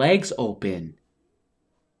why your legs open.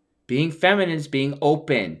 Being feminine is being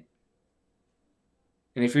open.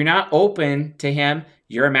 And if you're not open to him,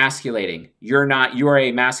 you're emasculating. You are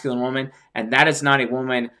a masculine woman, and that is not a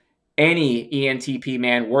woman any ENTP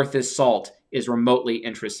man worth his salt is remotely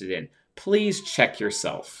interested in. Please check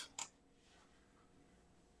yourself.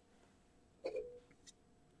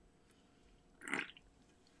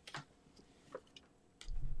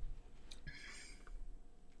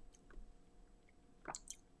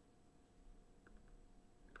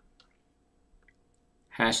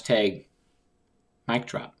 Hashtag mic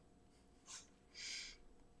drop.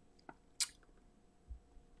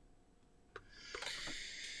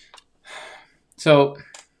 So,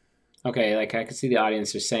 okay, I can see the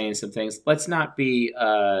audience are saying some things. Let's not be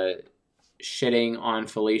shitting on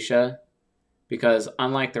Felicia, because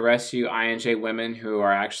unlike the rest of you INJ women who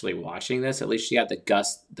are actually watching this, at least she had the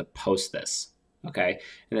guts to post this, okay?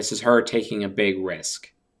 And this is her taking a big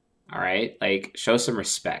risk, all right? Show some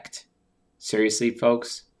respect. Seriously,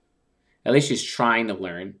 folks? At least she's trying to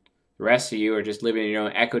learn. The rest of you are just living in your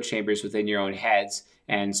own echo chambers within your own heads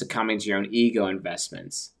and succumbing to your own ego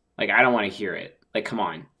investments. I don't want to hear it. Come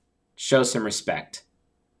on. Show some respect.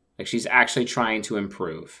 She's actually trying to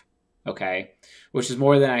improve. Okay? Which is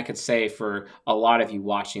more than I could say for a lot of you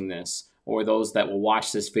watching this, or those that will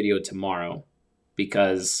watch this video tomorrow.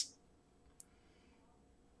 Because,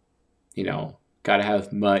 gotta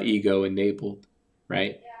have my ego enabled.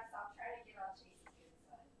 Right? Yeah, stop trying to get on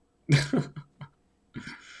Chase's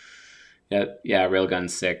good side. Yeah,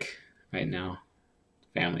 Railgun's sick right now.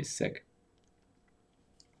 Family's sick.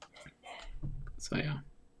 So, yeah.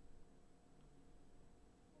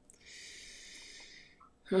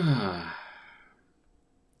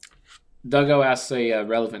 Duggo asks a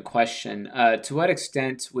relevant question. To what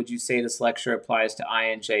extent would you say this lecture applies to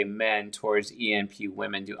INJ men towards ENP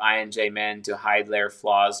women? Do INJ men to hide their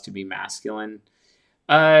flaws to be masculine?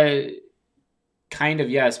 Kind of,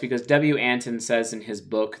 yes, because W. Anton says in his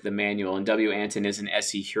book, The Manual, and W. Anton is an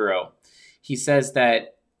SE hero, he says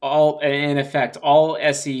that all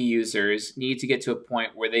SE users need to get to a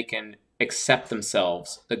point where they can accept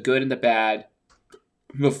themselves, the good and the bad,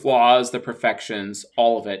 the flaws, the perfections,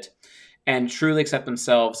 all of it, and truly accept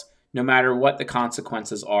themselves no matter what the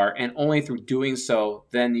consequences are. And only through doing so,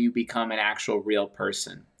 then you become an actual real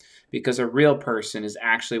person. because a real person is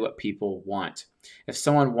actually what people want. If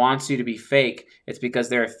someone wants you to be fake, it's because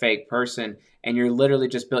they're a fake person and you're literally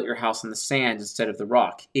just built your house on the sand instead of the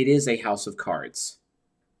rock. It is a house of cards.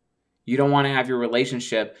 You don't want to have your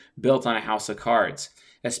relationship built on a house of cards,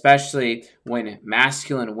 especially when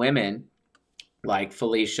masculine women like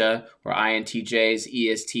Felicia or INTJs,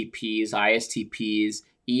 ESTPs, ISTPs,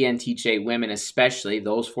 ENTJ women, especially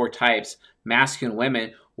those 4 types, masculine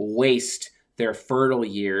women waste their fertile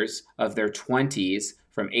years of their 20s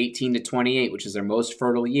from 18 to 28, which is their most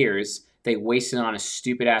fertile years. They waste it on a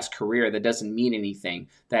stupid ass career that doesn't mean anything,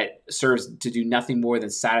 that serves to do nothing more than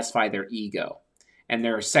satisfy their ego. And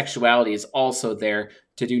their sexuality is also there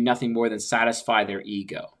to do nothing more than satisfy their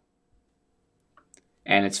ego.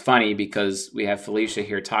 And it's funny because we have Felicia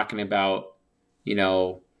here talking about,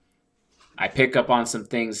 I pick up on some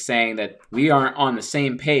things saying that we aren't on the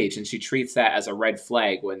same page, and she treats that as a red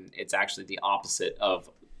flag when it's actually the opposite of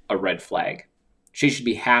a red flag. She should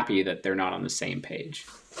be happy that they're not on the same page,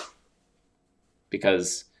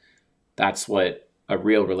 because that's what a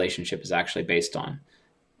real relationship is actually based on.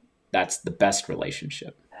 That's the best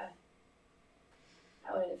relationship.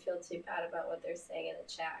 I wouldn't feel too bad about what they're saying in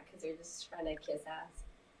the chat because they're just trying to kiss ass.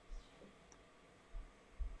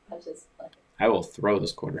 I will throw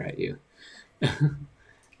this quarter at you.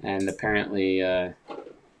 And apparently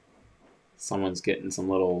someone's getting some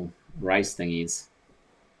little rice thingies.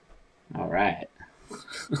 All right.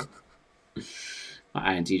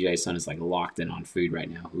 My INTJ son is like locked in on food right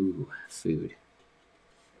now. Ooh, food.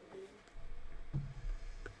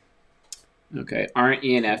 Okay, aren't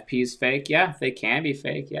ENFPs fake? Yeah, they can be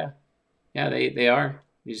fake. Yeah, they are.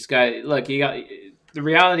 You just got look. The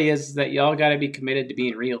reality is that y'all got to be committed to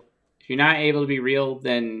being real. If you're not able to be real,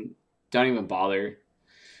 then don't even bother.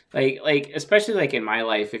 Like especially like in my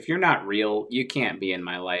life, if you're not real, you can't be in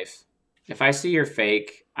my life. If I see you're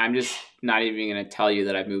fake, I'm just not even going to tell you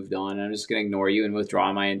that I've moved on. I'm just going to ignore you and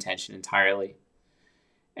withdraw my intention entirely.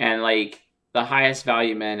 And like the highest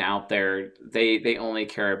value men out there, they only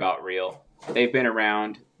care about real. They've been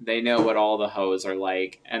around. They know what all the hoes are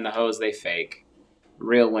like. And the hoes, they fake.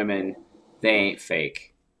 Real women, they ain't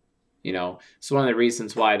fake. So one of the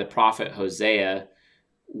reasons why the prophet Hosea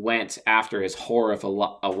went after his whore of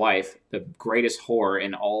a wife, the greatest whore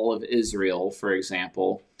in all of Israel, for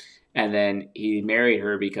example, and then he married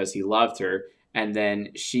her because he loved her, and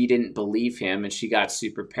then she didn't believe him and she got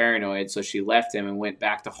super paranoid, so she left him and went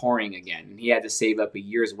back to whoring again. And he had to save up a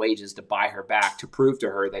year's wages to buy her back to prove to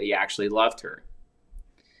her that he actually loved her.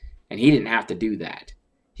 And he didn't have to do that.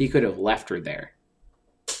 He could have left her there.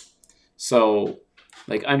 So,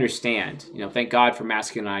 understand, thank God for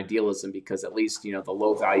masculine idealism, because at least, the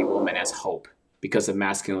low-value woman has hope because of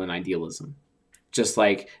masculine idealism. Just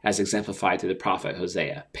like as exemplified through the prophet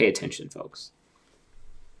Hosea. Pay attention, folks.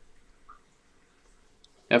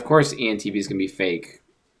 Of course, ENTP is going to be fake.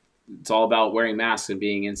 It's all about wearing masks and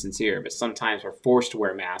being insincere. But sometimes we're forced to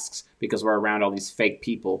wear masks because we're around all these fake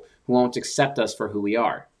people who won't accept us for who we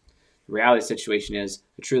are. The reality situation is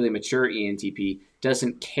a truly mature ENTP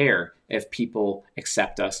doesn't care if people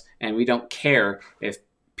accept us. And we don't care if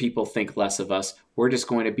people think less of us. We're just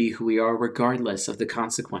going to be who we are regardless of the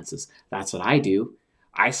consequences. That's what I do.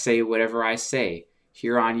 I say whatever I say.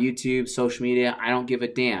 Here on YouTube, social media, I don't give a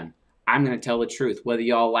damn. I'm going to tell the truth, whether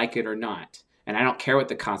y'all like it or not. And I don't care what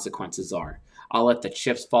the consequences are. I'll let the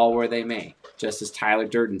chips fall where they may, just as Tyler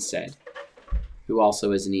Durden said, who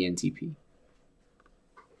also is an ENTP.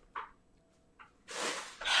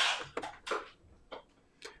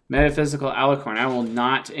 Metaphysical Alicorn, I will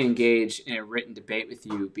not engage in a written debate with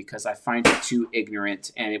you because I find you too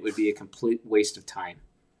ignorant and it would be a complete waste of time.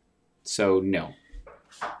 So no.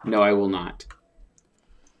 No, I will not.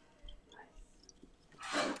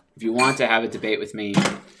 If you want to have a debate with me,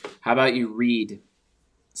 how about you read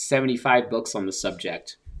 75 books on the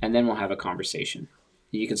subject and then we'll have a conversation.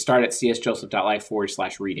 You can start at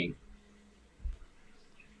csjoseph.life/reading.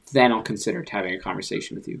 Then I'll consider having a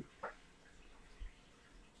conversation with you.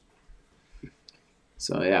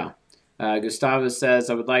 So yeah, Gustavo says,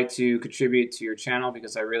 I would like to contribute to your channel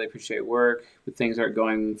because I really appreciate work, but things aren't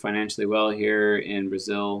going financially well here in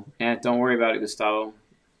Brazil. And don't worry about it, Gustavo.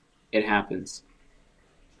 It happens.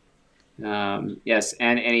 Yes,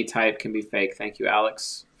 and any type can be fake. Thank you,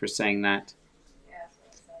 Alex, for saying that. Yeah,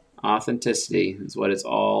 that's what I'm saying. Authenticity is what it's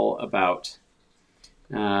all about.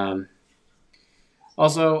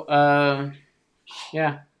 Also,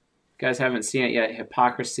 yeah. Guys haven't seen it yet,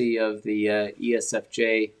 Hypocrisy of the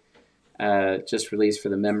ESFJ, just released for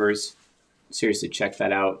the members. Seriously, check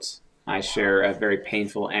that out. I share a very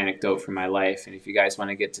painful anecdote from my life, and if you guys want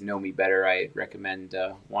to get to know me better, I recommend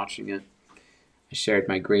watching it. I shared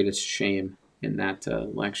my greatest shame in that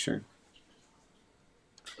lecture.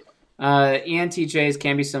 ENTJs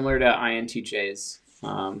can be similar to INTJs.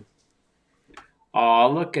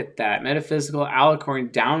 Oh, look at that. Metaphysical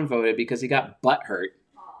Alicorn downvoted because he got butt hurt.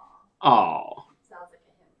 Oh.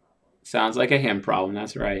 Sounds like a him problem.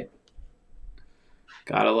 That's right.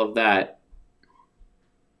 Gotta love that.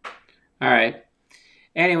 All right.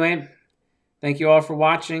 Anyway, thank you all for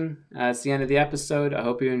watching. It's the end of the episode. I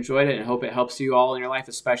hope you enjoyed it and I hope it helps you all in your life,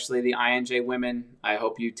 especially the INJ women. I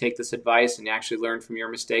hope you take this advice and actually learn from your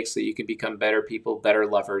mistakes so you can become better people, better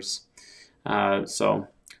lovers. So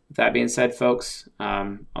with that being said, folks,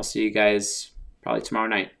 I'll see you guys probably tomorrow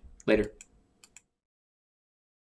night. Later.